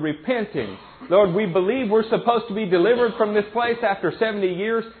people. We're repenting. Lord, we believe we're supposed to be delivered from this place after 70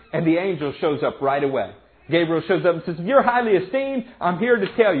 years. And the angel shows up right away. Gabriel shows up and says, if you're highly esteemed, I'm here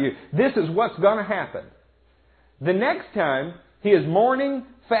to tell you this is what's going to happen. The next time, he is mourning,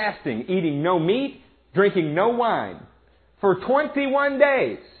 fasting, eating no meat, drinking no wine for 21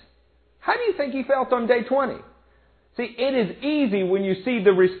 days. How do you think he felt on day 20? See, it is easy when you see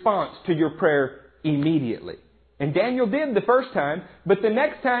the response to your prayer immediately. And Daniel did the first time, but the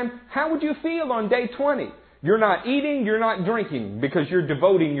next time, how would you feel on day 20? You're not eating, you're not drinking, because you're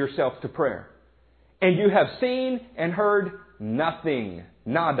devoting yourself to prayer. And you have seen and heard nothing.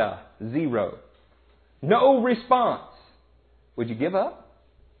 Nada. Zero. No response. Would you give up?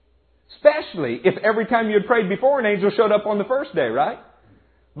 Especially if every time you had prayed before, an angel showed up on the first day, right?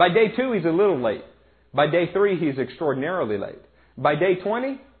 By day 2, he's a little late. By day 3, he's extraordinarily late. By day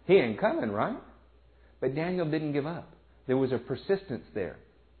 20, he ain't coming, right? But Daniel didn't give up. There was a persistence there.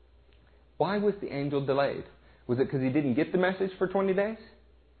 Why was the angel delayed? Was it because he didn't get the message for 20 days?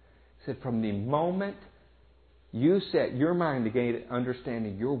 He said, from the moment you set your mind to gain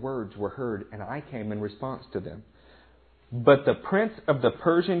understanding, your words were heard, and I came in response to them. But the prince of the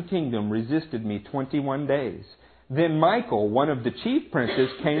Persian kingdom resisted me 21 days. Then Michael, one of the chief princes,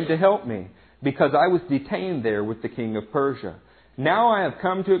 came to help me, because I was detained there with the king of Persia. Now I have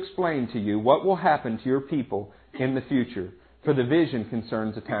come to explain to you what will happen to your people in the future, for the vision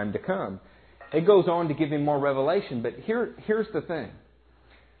concerns a time to come. It goes on to give him more revelation, but here's the thing.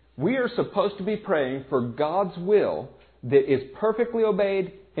 We are supposed to be praying for God's will that is perfectly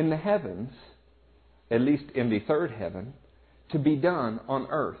obeyed in the heavens, at least in the third heaven, to be done on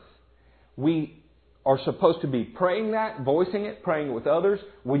earth. We are supposed to be praying that, voicing it, praying it with others.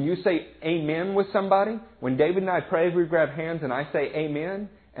 When you say amen with somebody, when David and I pray, we grab hands and I say amen,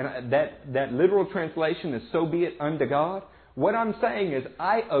 and that literal translation is so be it unto God. What I'm saying is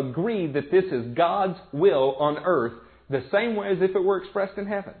I agree that this is God's will on earth the same way as if it were expressed in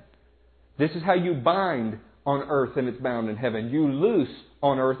heaven. This is how you bind on earth and it's bound in heaven. You loose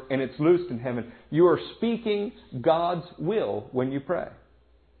on earth and it's loosed in heaven. You are speaking God's will when you pray.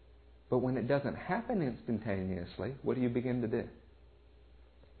 But when it doesn't happen instantaneously, what do you begin to do?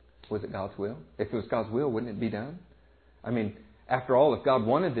 Was it God's will? If it was God's will, wouldn't it be done? I mean, after all, if God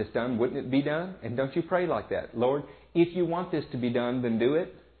wanted this done, wouldn't it be done? And don't you pray like that? Lord, if you want this to be done, then do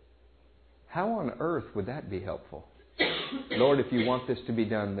it. How on earth would that be helpful? Lord, if you want this to be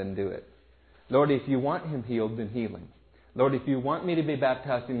done, then do it. Lord, if you want him healed, then heal him. Lord, if you want me to be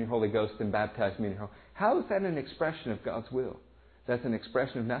baptized in your Holy Ghost, then baptize me in your Holy Ghost. How is that an expression of God's will? That's an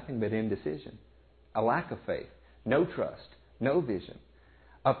expression of nothing but indecision, a lack of faith, no trust, no vision.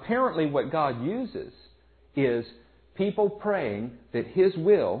 Apparently what God uses is people praying that his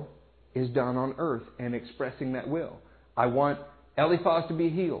will is done on earth and expressing that will. I want Eliphaz to be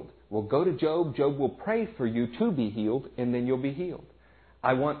healed. Well, go to Job. Job will pray for you to be healed, and then you'll be healed.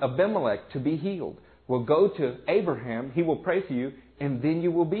 I want Abimelech to be healed. Well, go to Abraham. He will pray for you, and then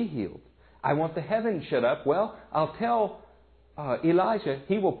you will be healed. I want the heavens shut up. Well, I'll tell Elijah,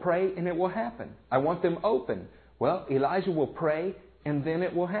 he will pray, and it will happen. I want them open. Well, Elijah will pray, and then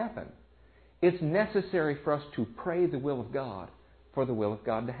it will happen. It's necessary for us to pray the will of God for the will of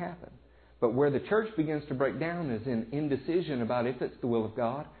God to happen. But where the church begins to break down is in indecision about if it's the will of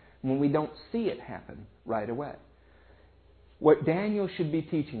God when we don't see it happen right away. What Daniel should be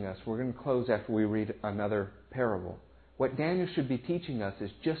teaching us, we're going to close after we read another parable. What Daniel should be teaching us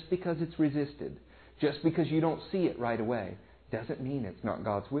is just because it's resisted, just because you don't see it right away, doesn't mean it's not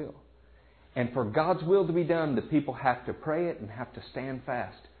God's will. And for God's will to be done, the people have to pray it and have to stand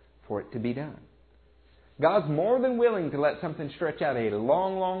fast for it to be done. God's more than willing to let something stretch out a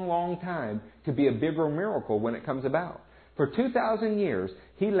long, long, long time to be a bigger miracle when it comes about. For 2,000 years,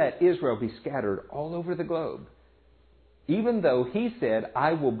 He let Israel be scattered all over the globe. Even though He said,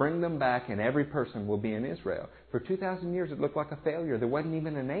 I will bring them back and every person will be in Israel. For 2,000 years, it looked like a failure. There wasn't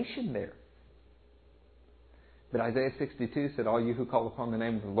even a nation there. But Isaiah 62 said, all you who call upon the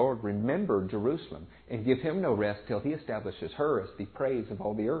name of the Lord, remember Jerusalem and give Him no rest till He establishes her as the praise of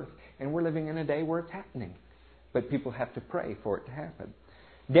all the earth. And we're living in a day where it's happening. But people have to pray for it to happen.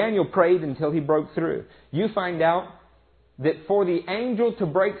 Daniel prayed until he broke through. You find out that for the angel to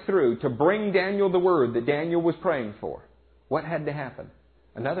break through, to bring Daniel the word that Daniel was praying for, what had to happen?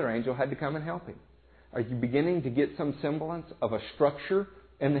 Another angel had to come and help him. Are you beginning to get some semblance of a structure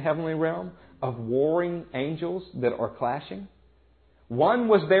in the heavenly realm of warring angels that are clashing? One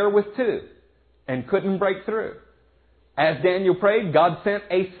was there with two and couldn't break through. As Daniel prayed, God sent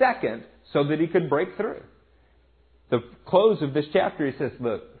a second so that he could break through. The close of this chapter, he says,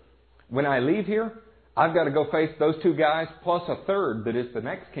 look, when I leave here, I've got to go face those two guys plus a third that is the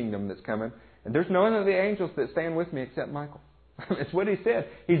next kingdom that's coming. And there's none of the angels that stand with me except Michael. That's what he said.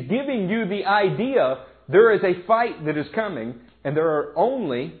 He's giving you the idea there is a fight that is coming and there are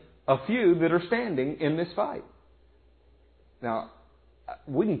only a few that are standing in this fight. Now,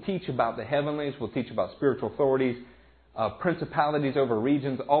 we can teach about the heavenlies. We'll teach about spiritual authorities, principalities over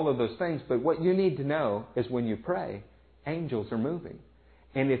regions, all of those things. But what you need to know is when you pray, angels are moving.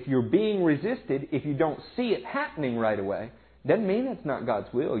 And if you're being resisted, if you don't see it happening right away, doesn't mean it's not God's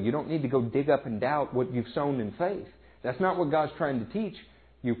will. You don't need to go dig up and doubt what you've sown in faith. That's not what God's trying to teach.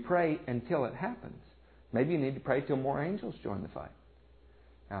 You pray until it happens. Maybe you need to pray till more angels join the fight.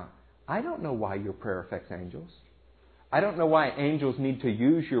 Now, I don't know why your prayer affects angels. I don't know why angels need to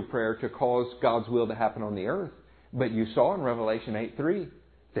use your prayer to cause God's will to happen on the earth. But you saw in Revelation 8:3,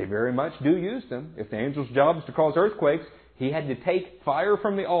 they very much do use them. If the angel's job is to cause earthquakes, he had to take fire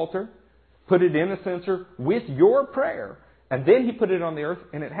from the altar, put it in a censer with your prayer, and then he put it on the earth,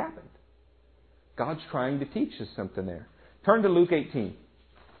 and it happened. God's trying to teach us something there. Turn to Luke 18.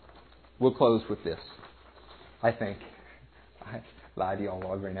 We'll close with this, I think. I lie to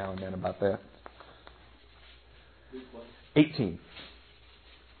y'all every now and then about that. 18.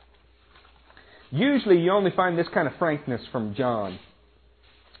 Usually you only find this kind of frankness from John.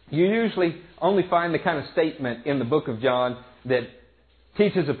 You usually only find the kind of statement in the book of John that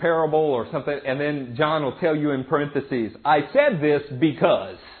teaches a parable or something, and then John will tell you in parentheses, I said this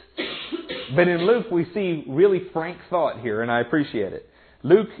because. But in Luke we see really frank thought here, and I appreciate it.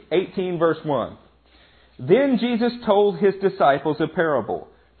 Luke 18 verse 1. Then Jesus told His disciples a parable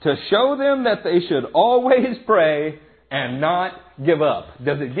to show them that they should always pray and not give up.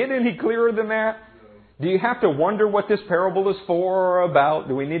 Does it get any clearer than that? Do you have to wonder what this parable is for or about?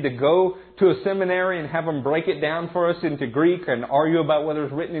 Do we need to go to a seminary and have them break it down for us into Greek and argue about whether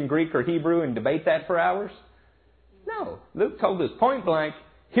it's written in Greek or Hebrew and debate that for hours? No. Luke told us point blank,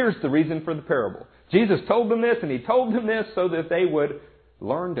 here's the reason for the parable. Jesus told them this, and He told them this so that they would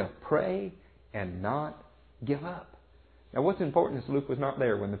learn to pray and not give up. Now what's important is Luke was not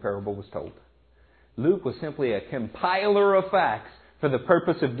there when the parable was told. Luke was simply a compiler of facts for the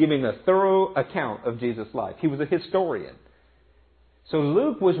purpose of giving a thorough account of Jesus' life. He was a historian. So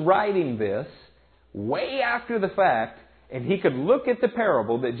Luke was writing this way after the fact, and he could look at the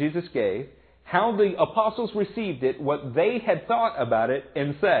parable that Jesus gave, how the apostles received it, what they had thought about it,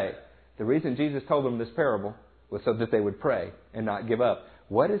 and say, the reason Jesus told them this parable was so that they would pray and not give up.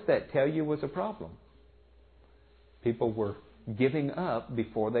 What does that tell you was a problem? People were giving up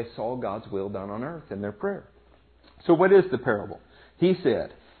before they saw God's will done on earth in their prayer. So what is the parable? He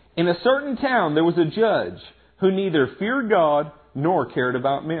said, in a certain town there was a judge who neither feared God nor cared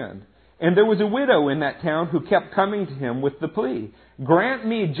about men. And there was a widow in that town who kept coming to him with the plea, grant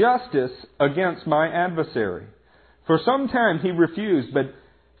me justice against my adversary. For some time he refused, but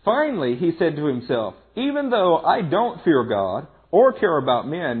finally he said to himself, even though I don't fear God or care about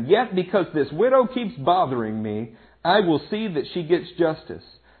men, yet because this widow keeps bothering me, I will see that she gets justice,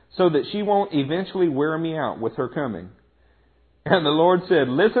 so that she won't eventually wear me out with her coming. And the Lord said,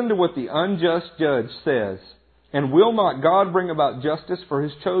 listen to what the unjust judge says. And will not God bring about justice for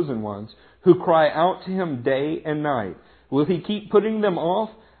His chosen ones, who cry out to Him day and night? Will He keep putting them off?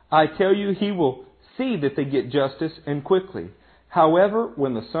 I tell you, He will see that they get justice, and quickly. However,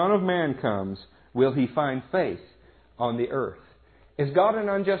 when the Son of Man comes, will He find faith on the earth? Is God an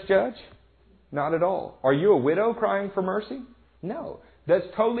unjust judge? Not at all. Are you a widow crying for mercy? No. That's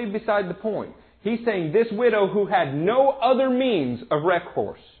totally beside the point. He's saying this widow who had no other means of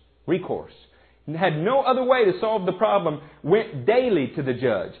recourse, had no other way to solve the problem, went daily to the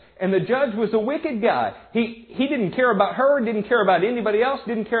judge. And the judge was a wicked guy. He didn't care about her, didn't care about anybody else,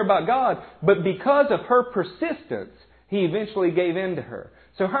 didn't care about God. But because of her persistence, he eventually gave in to her.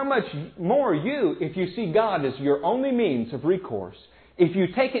 So how much more you, if you see God as your only means of recourse, if you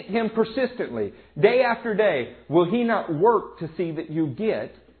take it to Him persistently, day after day, will He not work to see that you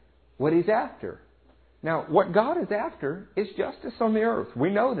get what He's after? Now, what God is after is justice on the earth.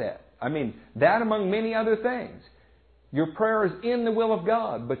 We know that. I mean, that among many other things. Your prayer is in the will of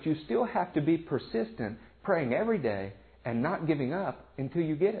God, but you still have to be persistent, praying every day and not giving up until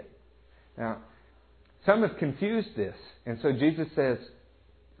you get it. Now, some have confused this, and so Jesus says,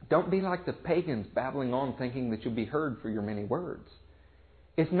 don't be like the pagans babbling on thinking that you'll be heard for your many words.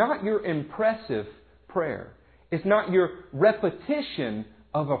 It's not your impressive prayer. It's not your repetition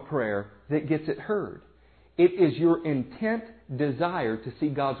of a prayer that gets it heard. It is your intent desire to see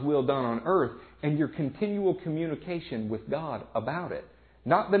God's will done on earth and your continual communication with God about it.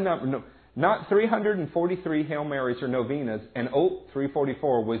 Not the number, no, not 343 Hail Marys or novenas, and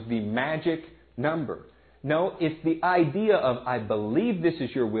 344 was the magic number. No, it's the idea of, I believe this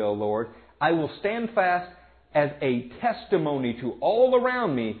is your will, Lord. I will stand fast as a testimony to all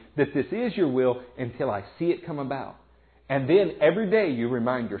around me that this is your will until I see it come about. And then every day you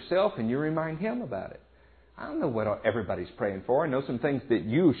remind yourself and you remind Him about it. I don't know what everybody's praying for. I know some things that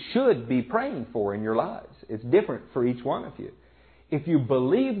you should be praying for in your lives. It's different for each one of you. If you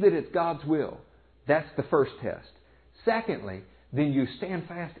believe that it's God's will, that's the first test. Secondly, then you stand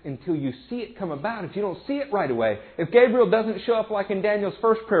fast until you see it come about. If you don't see it right away, if Gabriel doesn't show up like in Daniel's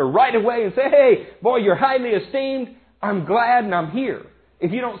first prayer right away and say, hey, boy, you're highly esteemed, I'm glad and I'm here.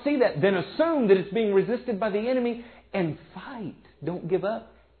 If you don't see that, then assume that it's being resisted by the enemy and fight. Don't give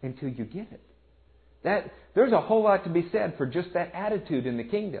up until you get it. There's a whole lot to be said for just that attitude in the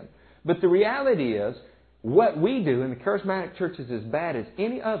kingdom. But the reality is, what we do in the charismatic church is as bad as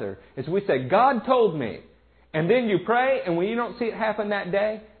any other, is we say, God told me. And then you pray, and when you don't see it happen that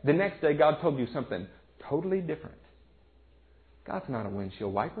day, the next day God told you something totally different. God's not a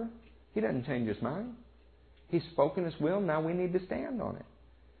windshield wiper. He doesn't change His mind. He's spoken His will, now we need to stand on it.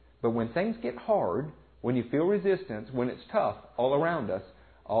 But when things get hard, when you feel resistance, when it's tough all around us,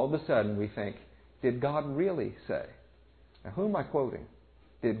 all of a sudden we think, did God really say? Now who am I quoting?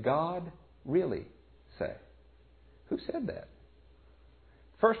 Did God really say? Who said that?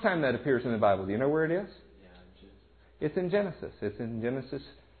 First time that appears in the Bible, do you know where it is? It's in Genesis. It's in Genesis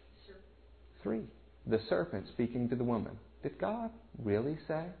 3. The serpent speaking to the woman. Did God really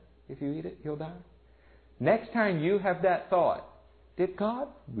say, if you eat it, you'll die? Next time you have that thought, did God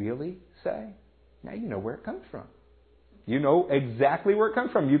really say? Now you know where it comes from. You know exactly where it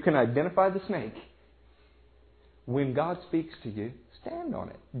comes from. You can identify the snake. When God speaks to you, stand on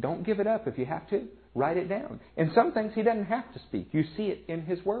it. Don't give it up if you have to. Write it down. And some things He doesn't have to speak. You see it in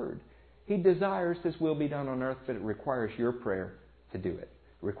His Word. He desires His will be done on earth, but it requires your prayer to do it.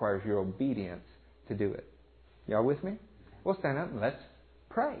 It requires your obedience to do it. Y'all with me? We'll stand up and let's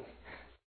pray.